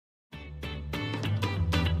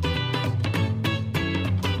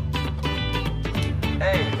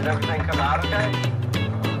Did everything come out okay?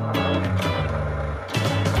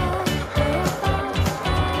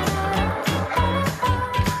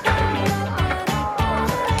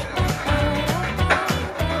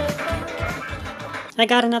 I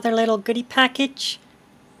got another little goodie package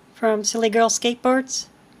from Silly Girl Skateboards.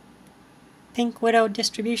 Pink Widow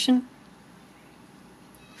distribution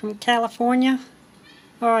from California.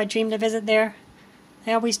 Oh, I dream to visit there.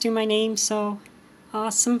 They always do my name, so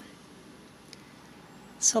awesome.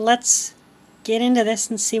 So let's get into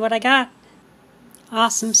this and see what I got.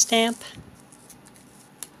 Awesome stamp.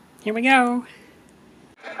 Here we go.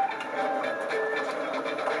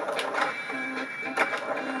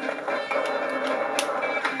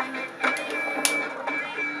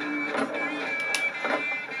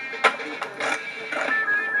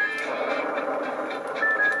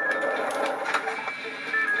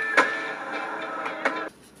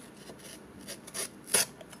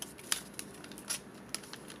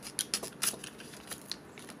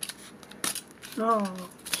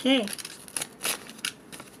 Okay.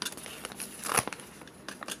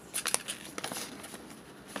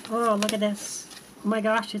 Oh, look at this. Oh my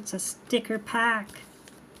gosh, it's a sticker pack.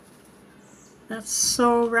 That's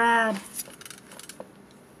so rad.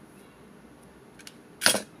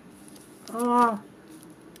 Oh.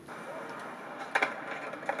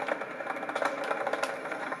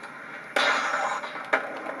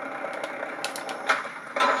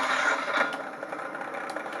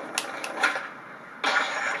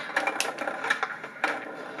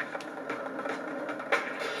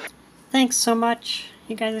 Thanks so much.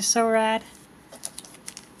 You guys are so rad.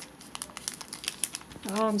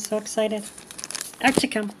 Oh, I'm so excited. Out you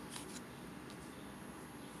come.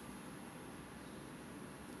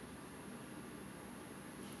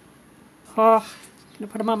 Oh, I'm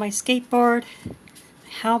gonna put them on my skateboard, my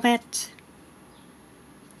helmet,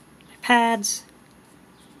 my pads,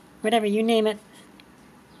 whatever, you name it.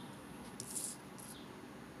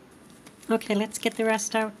 Okay, let's get the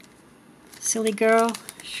rest out. Silly Girl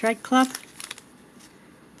Shred Club.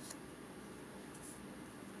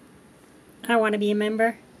 I want to be a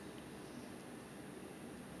member.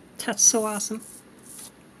 That's so awesome.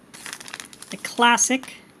 The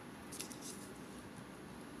classic.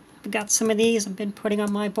 I've got some of these I've been putting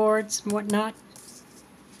on my boards and whatnot.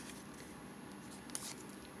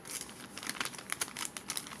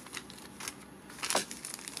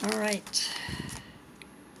 Alright.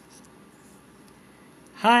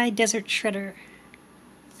 High Desert Shredder.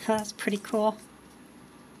 That's pretty cool.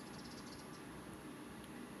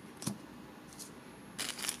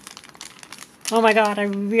 Oh my god, I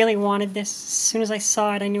really wanted this. As soon as I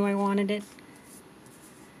saw it, I knew I wanted it.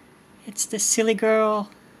 It's the Silly Girl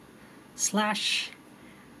 /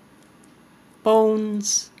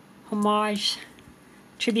 Bones homage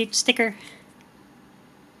tribute sticker.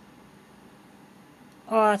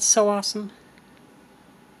 Oh, that's so awesome.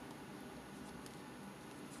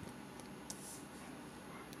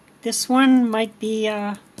 This one might be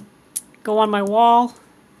go on my wall,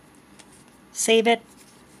 save it.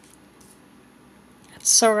 That's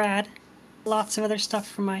so rad. Lots of other stuff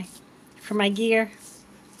for my gear.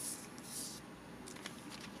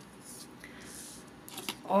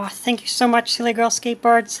 Oh, thank you so much, Silly Girl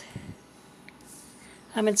Skateboards.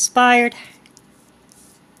 I'm inspired.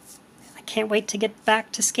 I can't wait to get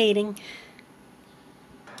back to skating.